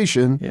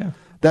situation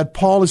that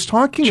Paul is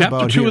talking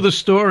about Chapter 2 here. of the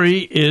story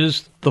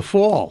is the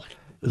fall,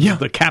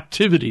 the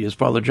captivity, as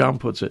Father John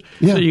puts it.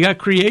 Yeah. So you got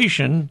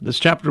creation, this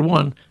chapter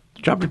 1.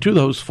 Chapter 2,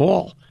 though, is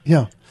fall.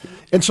 Yeah.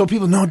 And so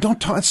people, no, don't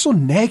talk. It's so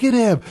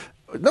negative.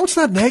 No, it's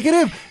not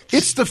negative.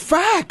 It's the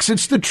facts.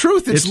 It's the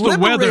truth. It's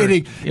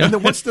liberating. Yeah. And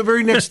then what's the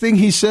very next thing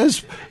he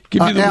says,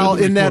 Al,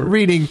 in that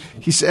reading?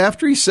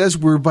 After he says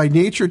we're by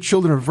nature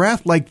children of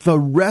wrath like the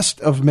rest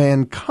of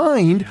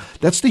mankind,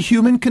 that's the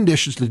human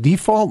conditions, the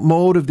default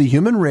mode of the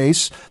human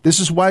race. This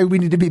is why we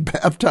need to be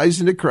baptized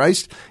into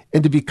Christ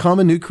and to become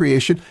a new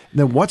creation. And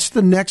then what's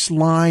the next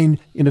line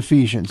in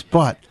Ephesians?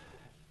 But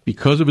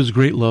because of his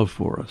great love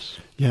for us.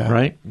 Yeah.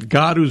 Right?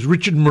 God, who's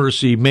rich in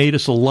mercy, made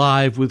us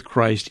alive with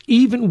Christ,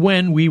 even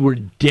when we were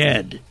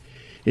dead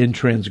in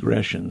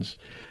transgressions.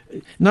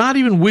 Not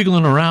even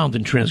wiggling around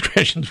in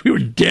transgressions. We were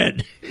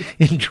dead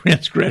in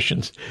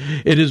transgressions.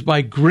 It is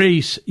by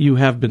grace you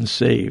have been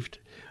saved.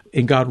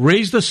 And God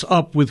raised us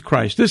up with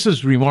Christ. This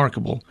is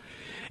remarkable.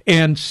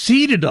 And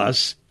seated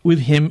us with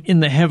him in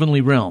the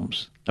heavenly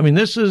realms. I mean,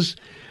 this is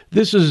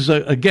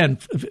again,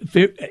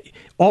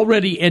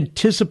 already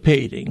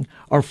anticipating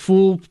our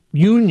full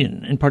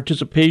union and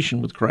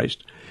participation with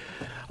Christ,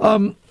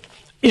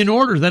 in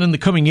order that in the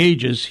coming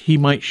ages he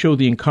might show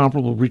the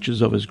incomparable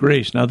riches of his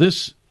grace. Now,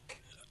 this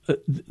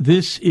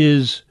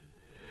is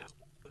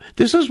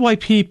why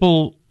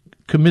people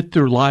commit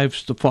their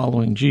lives to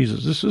following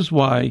Jesus. This is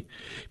why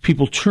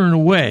people turn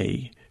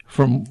away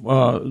from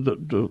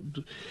the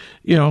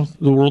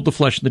world, the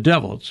flesh, and the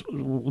devil.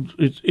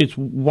 It's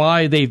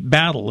why they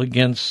battle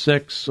against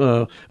sex,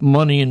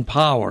 money, and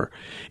power.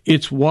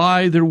 It's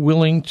why they're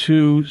willing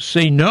to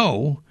say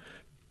no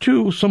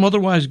to some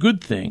otherwise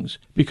good things,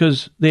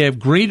 because they have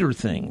greater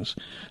things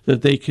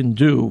that they can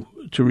do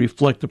to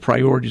reflect the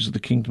priorities of the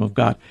kingdom of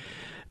God.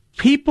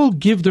 People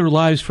give their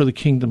lives for the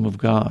kingdom of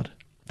God.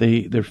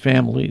 Their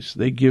families,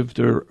 they give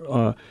their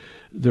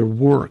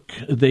work,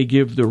 they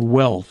give their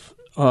wealth.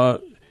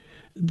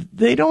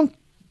 They don't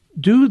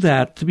do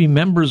that to be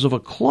members of a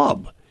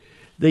club.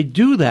 They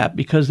do that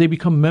because they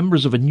become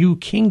members of a new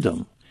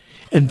kingdom.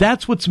 And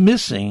that's what's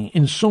missing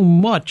in so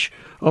much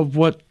of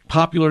what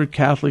popular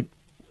Catholic,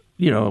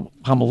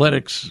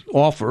 homiletics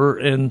offer.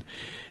 And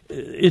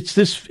it's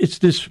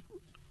this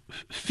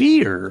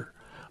fear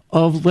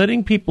of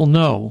letting people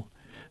know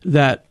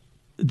that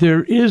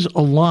there is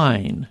a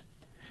line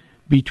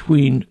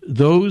between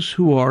those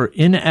who are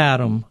in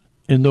Adam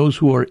and those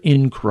who are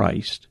in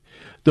Christ.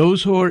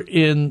 Those who are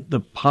in the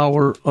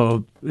power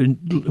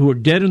who are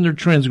dead in their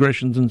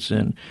transgressions and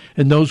sin,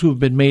 and those who have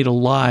been made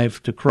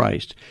alive to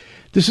Christ.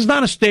 This is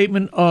not a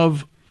statement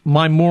of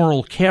my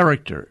moral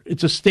character.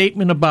 It's a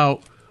statement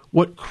about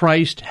what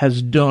Christ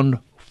has done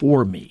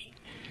for me.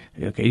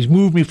 Okay, he's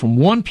moved me from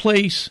one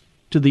place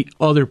to the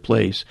other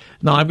place.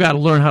 Now I've got to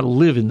learn how to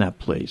live in that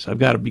place. I've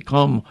got to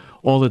become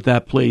all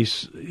that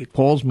place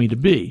calls me to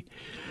be.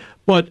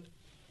 But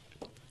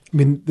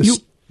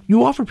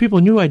you offer people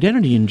a new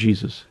identity in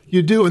Jesus.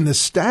 You do, and the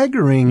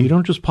staggering... You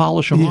don't just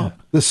polish them up.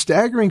 The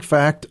staggering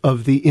fact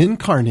of the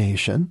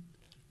incarnation,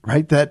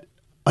 right, that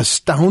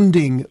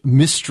astounding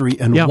mystery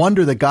and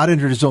wonder that God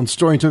entered his own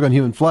story and took on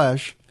human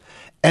flesh,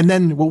 and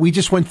then what we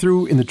just went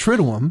through in the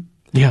Triduum,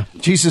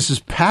 Jesus'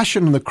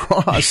 passion on the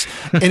cross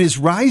and his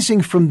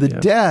rising from the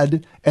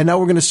dead, and now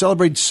we're going to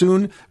celebrate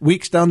soon,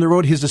 weeks down the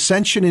road, his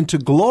ascension into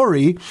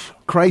glory,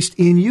 Christ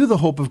in you, the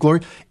hope of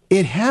glory.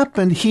 It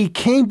happened, he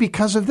came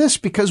because of this,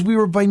 because we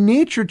were by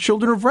nature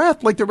children of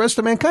wrath like the rest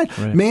of mankind.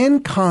 Right.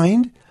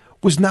 Mankind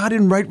was not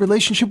in right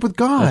relationship with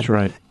God. That's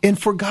right. And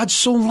for God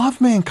so loved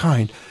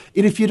mankind.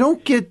 And if you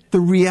don't get the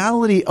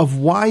reality of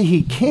why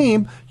he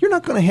came, you're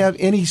not going to have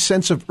any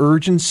sense of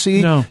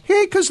urgency. No.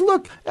 Hey, because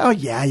look,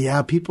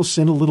 people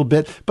sin a little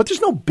bit, but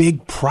there's no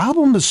big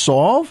problem to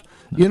solve.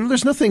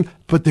 There's nothing,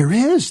 but there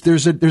is.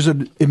 There's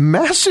a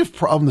massive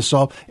problem to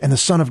solve, and the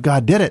Son of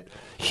God did it.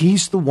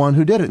 He's the one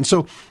who did it. And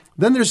so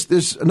then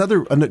there's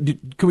another. Can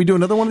we do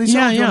another one of these?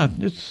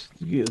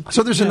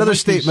 So there's another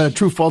statement, a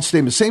true-false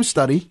statement. Same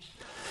study.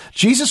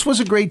 Jesus was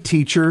a great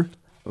teacher,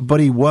 but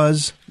he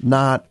was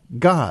not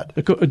God.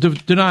 A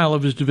denial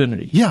of his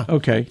divinity. Yeah.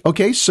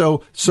 Okay.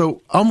 So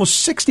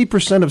almost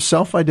 60% of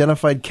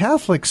self-identified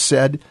Catholics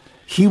said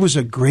he was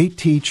a great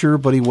teacher,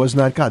 but he was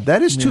not God.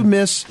 That is to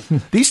miss.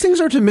 These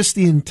things are to miss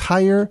the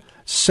entire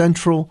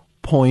central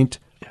point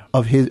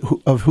of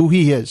who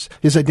he is,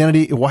 his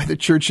identity, why the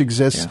church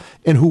exists,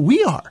 and who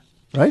we are.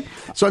 Right?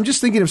 So I'm just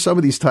thinking of some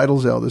of these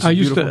titles, Al. I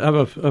used to have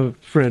a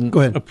friend,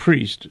 a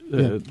priest,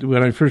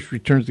 when I first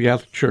returned to the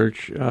Catholic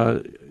Church.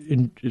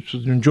 It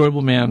was an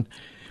enjoyable man,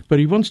 but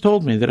he once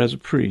told me that as a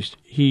priest,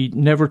 he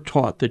never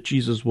taught that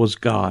Jesus was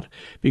God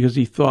because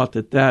he thought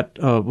that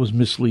was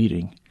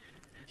misleading,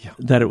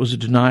 that it was a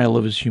denial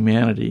of his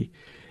humanity.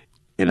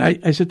 And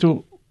I said to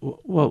him,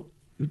 well,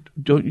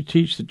 don't you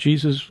teach that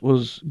Jesus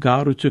was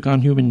God who took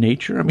on human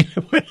nature? I mean,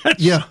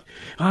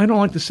 I don't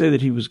like to say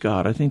that he was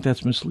God. I think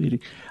that's misleading.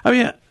 I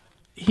mean,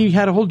 he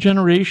had a whole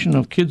generation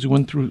of kids who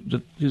went through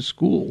his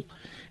school,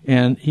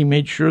 and he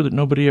made sure that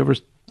nobody ever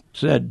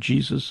said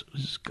Jesus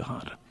is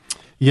God.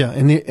 Yeah,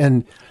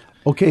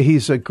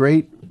 he's a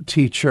great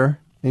teacher.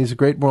 He's a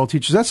great moral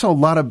teacher. That's how a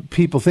lot of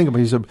people think of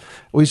him.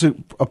 He's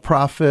a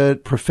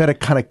prophet, prophetic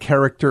kind of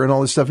character and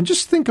all this stuff. And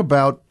just think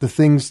about the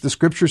things the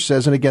Scripture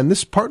says. And again,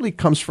 this partly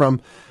comes from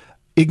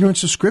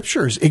ignorance of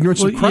Scriptures,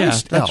 ignorance of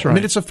Christ. Yeah, that's right. I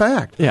mean, it's a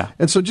fact. Yeah.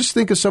 And so just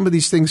think of some of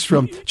these things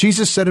from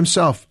Jesus said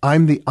himself,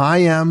 I'm the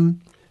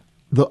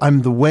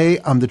way,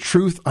 I'm the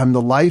truth, I'm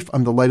the life,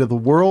 I'm the light of the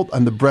world,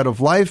 I'm the bread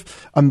of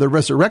life, I'm the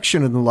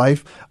resurrection and the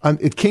life, I'm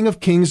the King of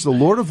kings, the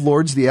Lord of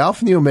lords, the Alpha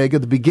and the Omega,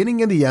 the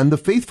beginning and the end, the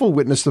faithful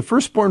witness, the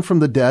firstborn from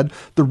the dead,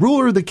 the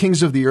ruler of the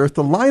kings of the earth,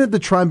 the Lion of the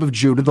tribe of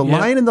Judah, the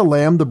Lion and the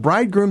Lamb, the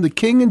bridegroom, the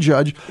king and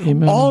judge,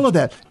 all of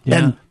that. Yeah.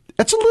 And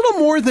that's a little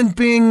more than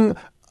being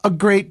a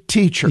great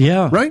teacher,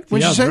 right?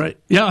 Would you say? Right.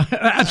 Yeah,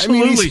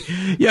 absolutely.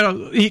 I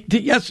mean,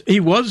 he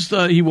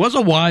was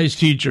a wise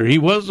teacher. He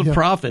was a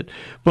prophet.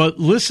 But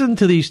listen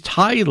to these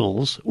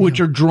titles,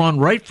 which are drawn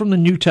right from the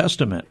New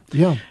Testament.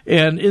 Yeah.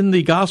 And in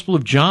the Gospel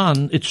of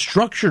John, it's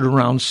structured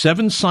around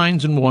 7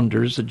 signs and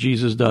wonders that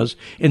Jesus does,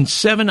 and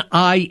 7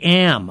 I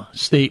am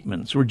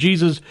statements, where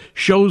Jesus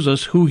shows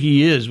us who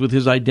he is with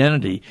his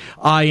identity.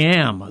 I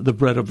am the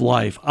bread of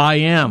life. I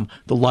am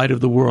the light of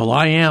the world.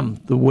 I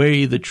am the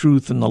way, the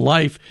truth, and the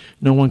life.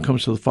 No one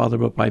comes to the Father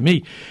but by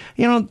me.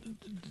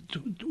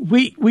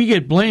 We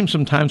get blamed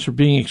sometimes for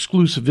being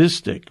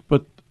exclusivistic,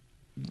 but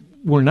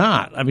we're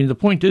not. I mean, the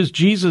point is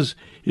Jesus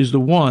is the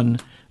one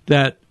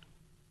that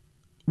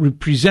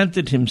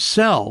represented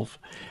himself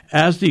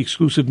as the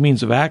exclusive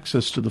means of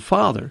access to the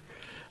Father.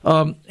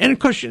 And of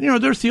course, there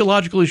are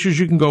theological issues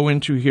you can go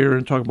into here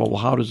and talk about,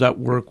 well, how does that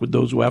work with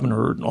those who haven't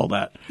heard and all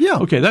that? Yeah.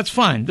 Okay, that's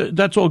fine.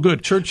 That's all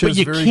good. Church but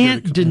you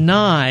can't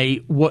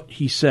deny what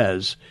he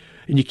says,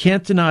 and you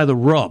can't deny the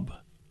rub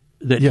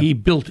that he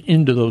built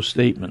into those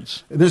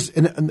statements. There's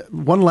and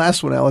one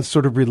last one, Al,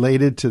 sort of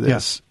related to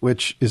this,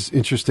 which is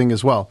interesting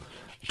as well.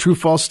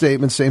 True-false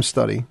statement, same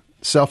study.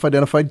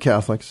 Self-identified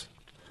Catholics.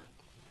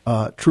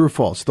 True or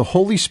false? The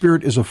Holy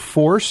Spirit is a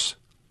force,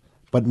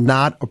 but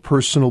not a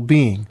personal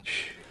being.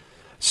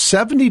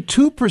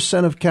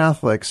 72% of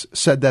Catholics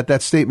said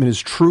that statement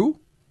is true,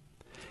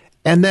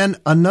 and then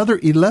another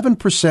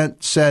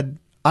 11% said,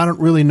 I don't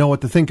really know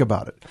what to think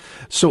about it.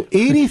 So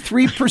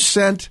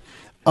 83%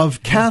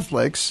 of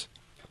Catholics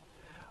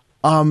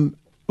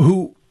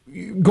who,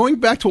 going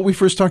back to what we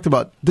first talked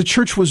about,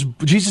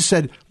 Jesus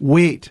said,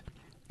 wait,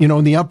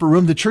 in the upper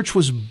room, the church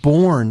was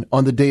born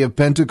on the day of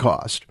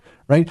Pentecost,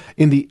 right?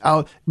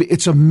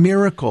 It's a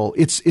miracle.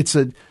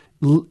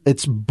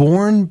 It's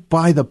born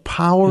by the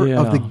power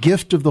of the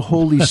gift of the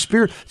Holy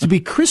Spirit. To be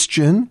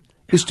Christian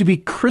is to be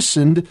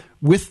christened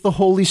with the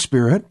Holy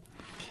Spirit.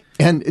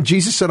 And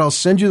Jesus said, I'll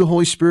send you the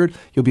Holy Spirit.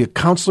 He'll be a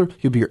counselor.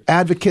 He'll be your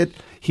advocate.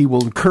 He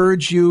will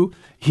encourage you.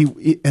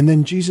 And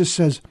then Jesus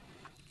says,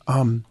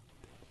 and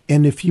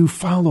if you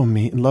follow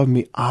me and love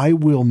me, I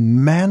will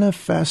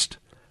manifest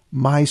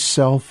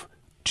myself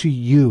to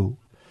you.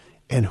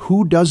 And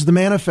who does the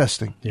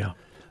manifesting? Yeah.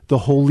 The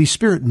Holy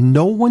Spirit.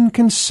 No one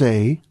can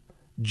say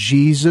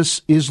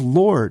Jesus is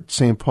Lord,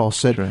 St. Paul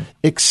said, right,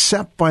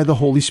 except by the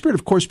Holy Spirit.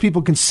 Of course,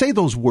 people can say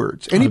those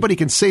words. Anybody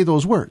can say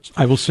those words.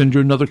 I will send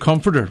you another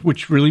comforter,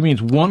 which really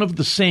means one of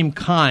the same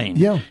kind.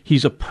 Yeah.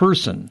 He's a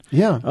person.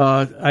 Yeah.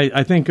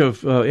 I think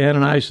of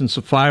Ananias and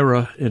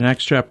Sapphira in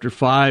Acts chapter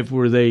 5,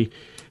 where they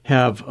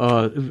have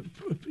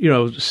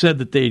said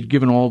that they'd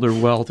given all their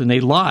wealth, and they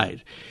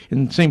lied.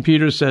 And St.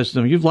 Peter says to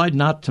them, you've lied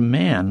not to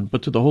man,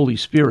 but to the Holy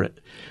Spirit.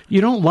 You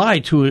don't lie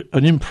to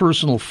an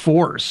impersonal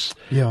force.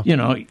 Yeah.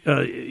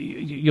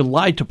 You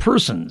lie to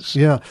persons.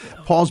 Yeah.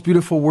 Paul's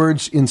beautiful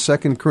words in 2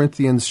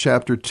 Corinthians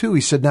chapter 2,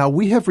 he said, now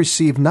we have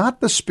received not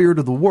the spirit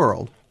of the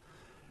world,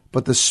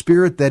 but the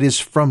Spirit that is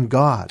from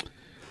God,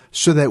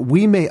 so that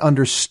we may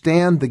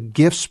understand the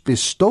gifts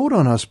bestowed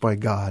on us by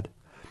God.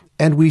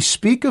 And we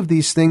speak of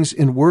these things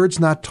in words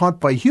not taught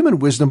by human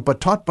wisdom,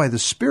 but taught by the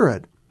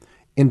Spirit,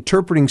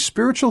 interpreting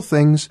spiritual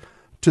things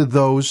to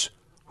those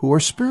who are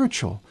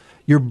spiritual.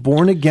 You're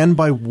born again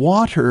by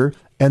water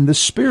and the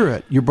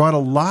Spirit. You're brought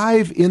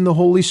alive in the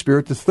Holy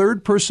Spirit, the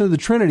third person of the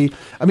Trinity.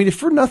 I mean, if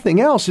for nothing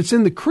else, it's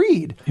in the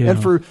Creed. Yeah.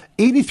 And for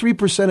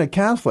 83% of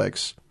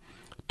Catholics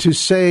to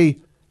say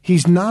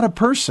he's not a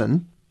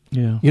person,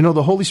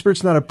 the Holy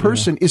Spirit's not a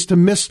person, is to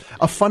miss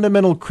a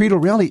fundamental creedal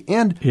reality.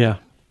 And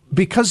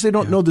because they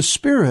don't know the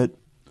Spirit,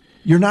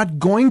 you're not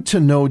going to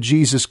know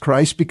Jesus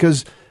Christ,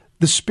 because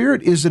the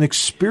Spirit is an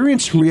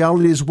experienced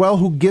reality as well,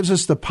 who gives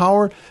us the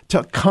power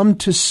to come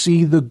to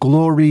see the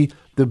glory,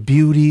 the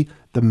beauty,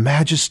 the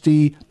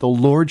majesty, the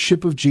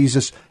lordship of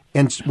Jesus.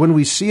 And when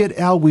we see it,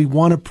 Al, we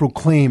want to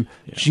proclaim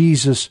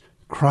Jesus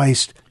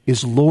Christ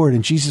is Lord,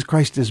 and Jesus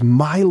Christ is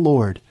my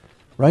Lord,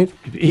 right?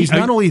 He's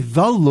not only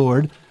the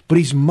Lord, but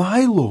he's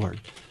my Lord.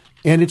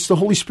 And it's the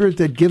Holy Spirit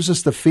that gives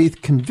us the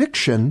faith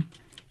conviction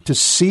to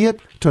see it,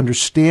 to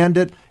understand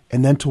it,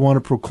 and then to want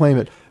to proclaim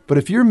it. But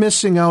if you're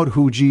missing out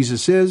who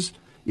Jesus is,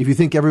 if you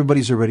think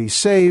everybody's already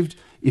saved,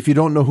 if you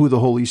don't know who the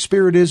Holy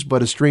Spirit is,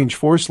 but a strange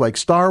force like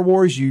Star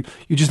Wars, you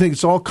just think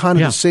it's all kind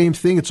of the same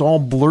thing, it's all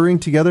blurring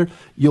together,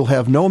 you'll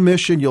have no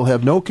mission, you'll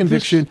have no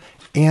conviction,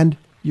 and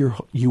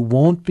you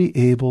won't be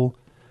able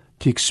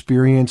to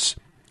experience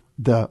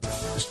the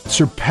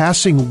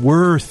surpassing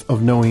worth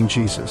of knowing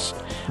Jesus.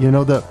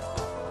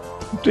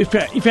 If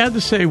I had to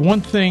say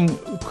one thing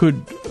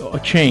could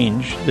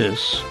change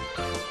this,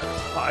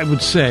 I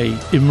would say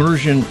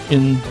immersion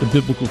in the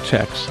biblical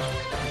text.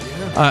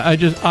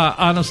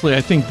 Honestly,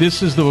 I think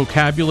this is the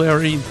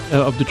vocabulary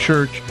of the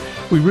church.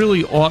 We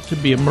really ought to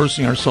be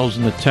immersing ourselves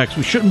in the text.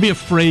 We shouldn't be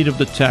afraid of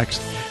the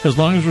text, as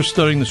long as we're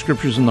studying the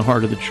Scriptures in the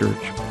heart of the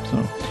church.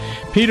 So,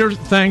 Peter,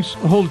 thanks.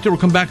 Hold it there.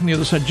 We'll come back on the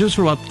other side just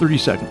for about 30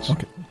 seconds.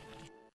 Okay.